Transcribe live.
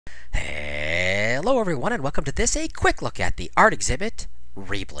Hello everyone and welcome to this a quick look at the art exhibit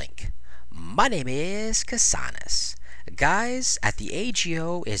ReBlink. My name is Kasanis. Guys, at the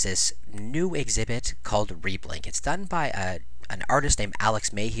AGO is this new exhibit called ReBlink. It's done by an artist named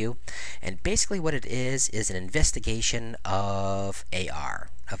Alex Mayhew, and basically what it is an investigation of AR,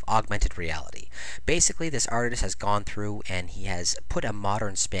 of augmented reality. Basically, this artist has gone through and he has put a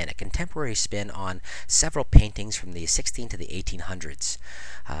modern spin, a contemporary spin on several paintings from the 16 to the 1800s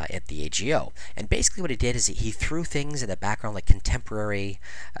at the AGO. And basically what he did is he threw things in the background like contemporary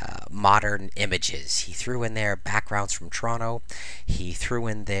modern images. He threw in there backgrounds from Toronto. He threw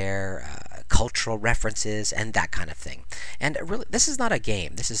in there cultural references and that kind of thing. And really, this is not a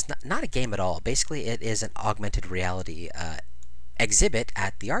game. This is not a game at all. Basically, it is an augmented reality exhibit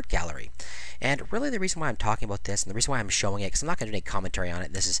at the art gallery. And really the reason why I'm talking about this and the reason why I'm showing it, because I'm not going to do any commentary on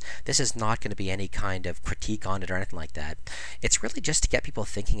it, this is not going to be any kind of critique on it or anything like that. It's really just to get people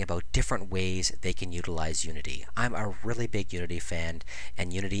thinking about different ways they can utilize Unity. I'm a really big Unity fan,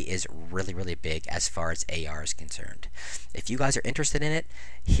 and Unity is really, really big as far as AR is concerned. If you guys are interested in it,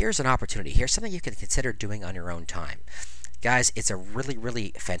 here's an opportunity. Here's something you can consider doing on your own time. Guys, it's a really,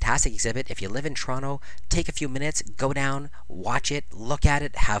 really fantastic exhibit. If you live in Toronto, take a few minutes, go down, watch it, look at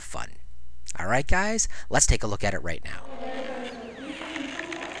it, have fun. Alright guys, let's take a look at it right now.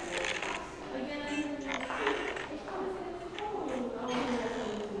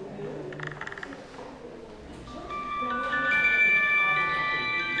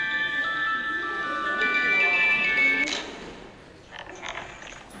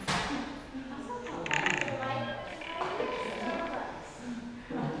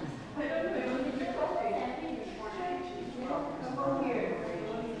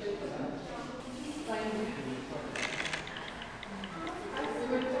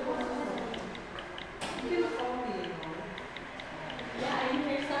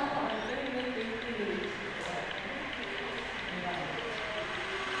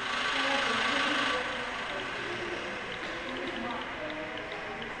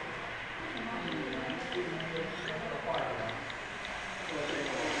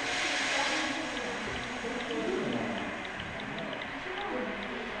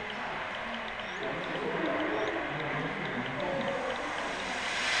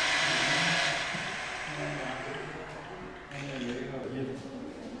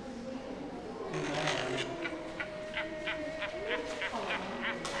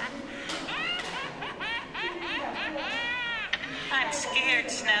 I'm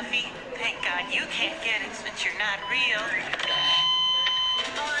scared, Snuffy. Thank God you can't get it since you're not real. I'm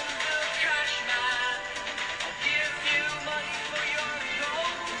the trash man. I'll give you money for your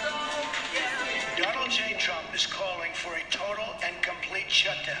gold, yeah. Donald J. Trump is calling for a total and complete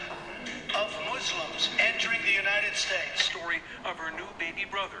shutdown of Muslims entering the United States. Story of her new baby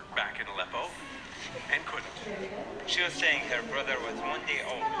brother back in Aleppo and couldn't. She was saying her brother was 1 day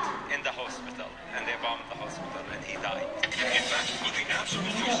old in the hospital, and they bombed the hospital, and he died. In fact, with the absolute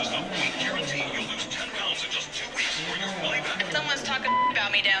new system, we guarantee you'll lose 10 pounds in just 2 weeks or your money back. Someone's talking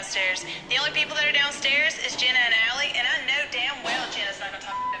about me downstairs. The only people that are downstairs is Jenna and Allie, and I know damn well Jenna's not gonna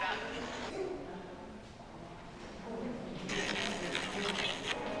talk about me.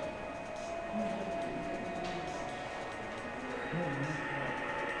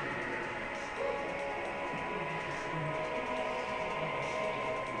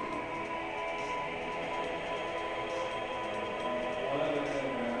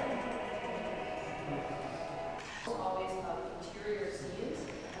 Always about interior scenes,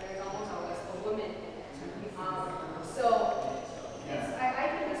 and there's almost always a woman in it. So I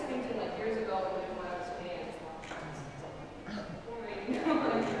did this painting like years ago when I was painting.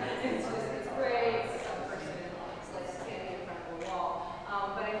 It's great. It's some person it's like standing in front of a wall.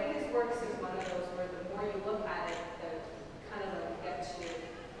 But I think this works as one of those where the more you look at it, the kind of like get to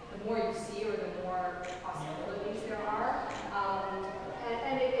the more you see or the more possibilities there are.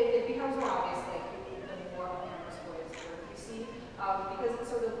 And it becomes more obvious like the more you see, because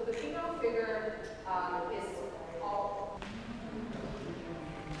so the female figure is all.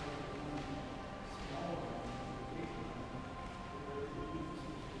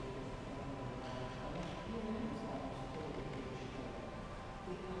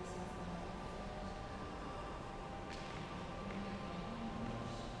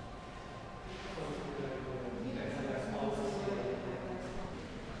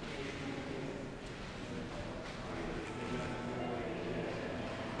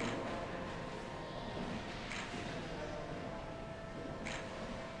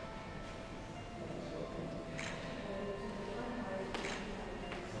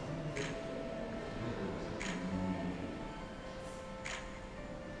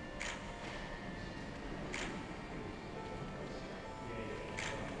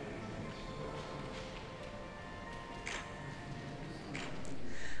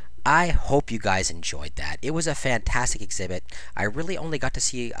 I hope you guys enjoyed that. It was a fantastic exhibit. I really only got to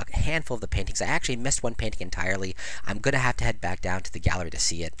see a handful of the paintings. I actually missed one painting entirely. I'm going to have to head back down to the gallery to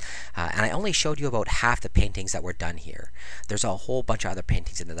see it. And I only showed you about half the paintings that were done here. There's a whole bunch of other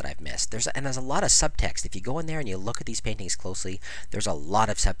paintings in there that I've missed. There's a lot of subtext. If you go in there and you look at these paintings closely, there's a lot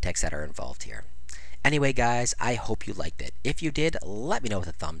of subtext that are involved here. Anyway, guys, I hope you liked it. If you did, let me know with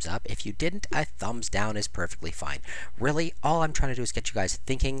a thumbs up. If you didn't, a thumbs down is perfectly fine. Really, all I'm trying to do is get you guys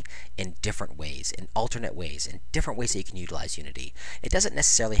thinking in different ways, in alternate ways, in different ways that you can utilize Unity. It doesn't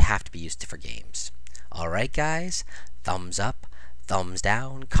necessarily have to be used for games. Alright, guys, thumbs up, thumbs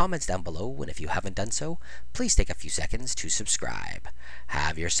down, comments down below, and if you haven't done so, please take a few seconds to subscribe.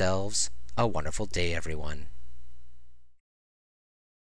 Have yourselves a wonderful day, everyone.